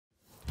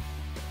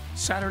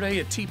Saturday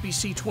at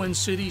TPC Twin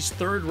Cities,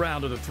 third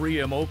round of the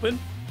 3M Open.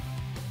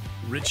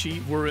 Richy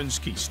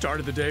Werenski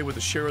started the day with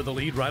a share of the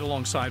lead right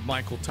alongside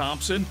Michael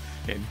Thompson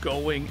and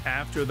going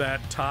after that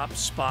top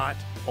spot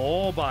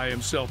all by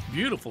himself.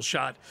 Beautiful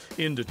shot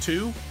into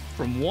two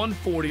from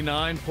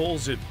 149,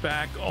 pulls it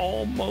back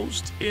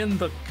almost in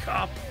the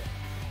cup.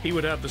 He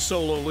would have the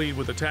solo lead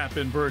with a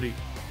tap-in birdie,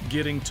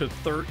 getting to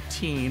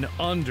 13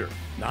 under.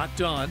 Not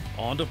done,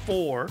 on to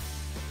 4.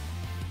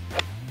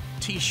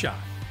 Tee shot,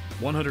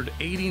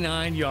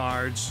 189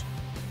 yards.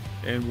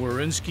 And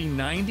Werenski,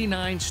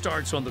 99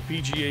 starts on the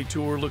PGA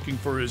Tour, looking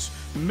for his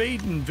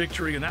maiden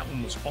victory, and that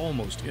one was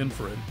almost in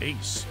for an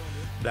ace.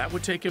 That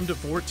would take him to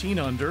 14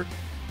 under.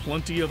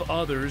 Plenty of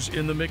others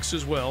in the mix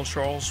as well.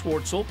 Charles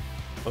Schwartzel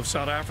of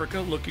South Africa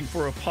looking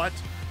for a putt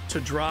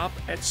to drop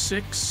at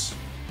 6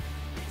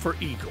 for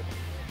eagle.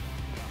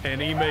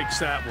 And he makes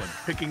that one,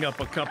 picking up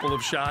a couple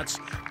of shots,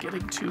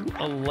 getting to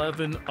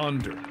 11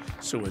 under.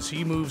 So as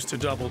he moves to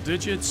double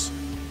digits,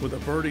 with a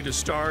birdie to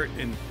start,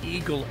 an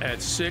eagle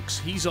at 6,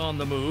 he's on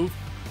the move.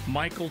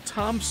 Michael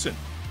Thompson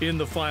in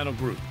the final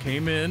group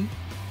came in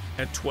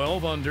at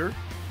 12 under,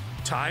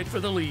 tied for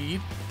the lead.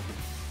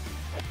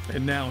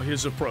 And now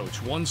his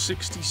approach,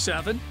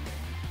 167,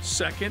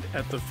 second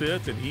at the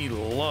 5th, and he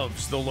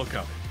loves the look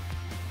of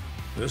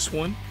it. This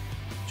one,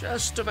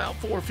 just about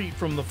 4 feet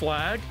from the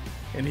flag,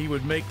 and he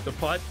would make the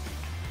putt.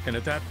 And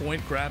at that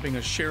point, grabbing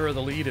a share of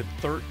the lead at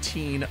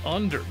 13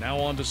 under. Now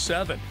on to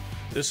 7.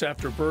 This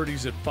after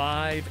birdies at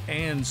 5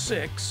 and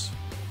 6.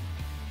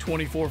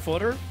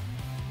 24-footer.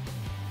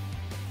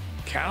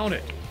 Count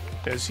it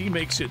as he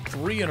makes it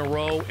 3 in a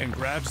row and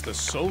grabs the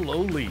solo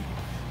lead.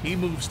 He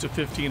moves to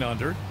 15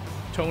 under.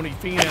 Tony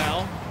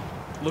Fleetwood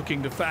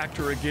looking to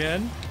factor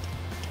again.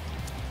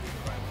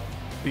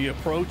 The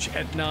approach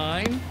at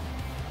 9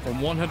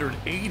 from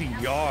 180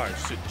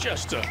 yards to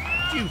just a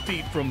few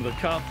feet from the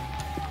cup.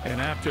 And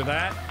after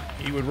that,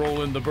 he would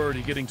roll in the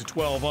birdie, getting to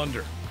 12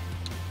 under.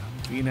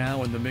 He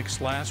now in the mix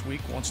last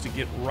week, wants to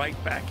get right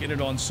back in it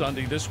on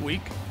Sunday this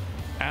week.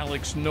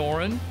 Alex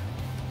Noren,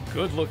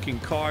 good-looking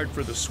card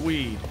for the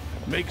Swede.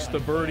 Makes the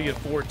birdie at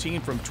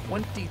 14 from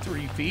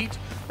 23 feet.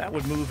 That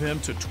would move him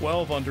to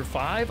 12 under,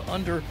 5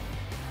 under.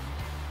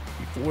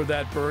 Before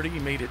that birdie, he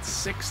made it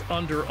 6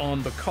 under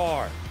on the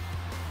card.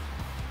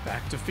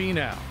 Back to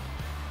Finau.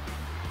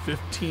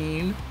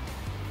 15,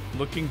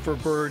 looking for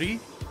birdie.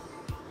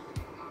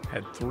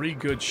 Had 3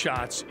 good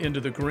shots into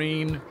the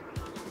green.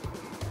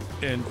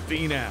 And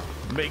Finau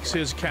makes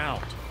his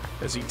count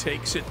as he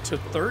takes it to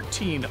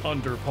 13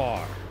 under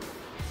par.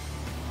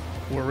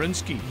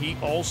 Werenski, he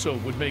also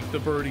would make the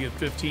birdie at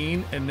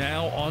 15, and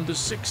now on to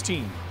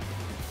 16.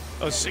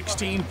 A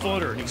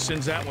 16-footer, and he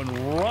sends that one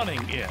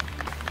running in.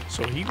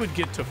 So he would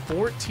get to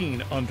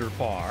 14 under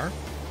par.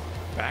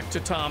 Back to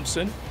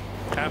Thompson.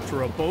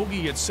 After a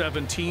bogey at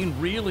 17,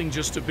 reeling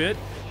just a bit,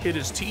 hit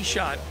his tee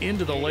shot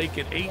into the lake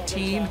at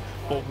 18,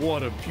 but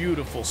what a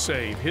beautiful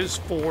save. His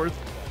 4th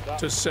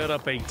to set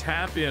up a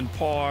tap-in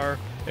par,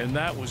 and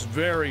that was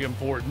very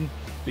important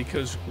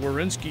because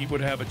Werenski would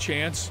have a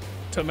chance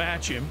to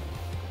match him.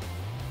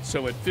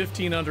 So at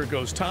 15 under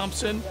goes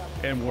Thompson,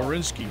 and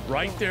Werenski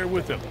right there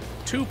with him.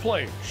 2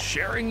 players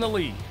sharing the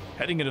lead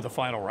heading into the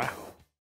final round.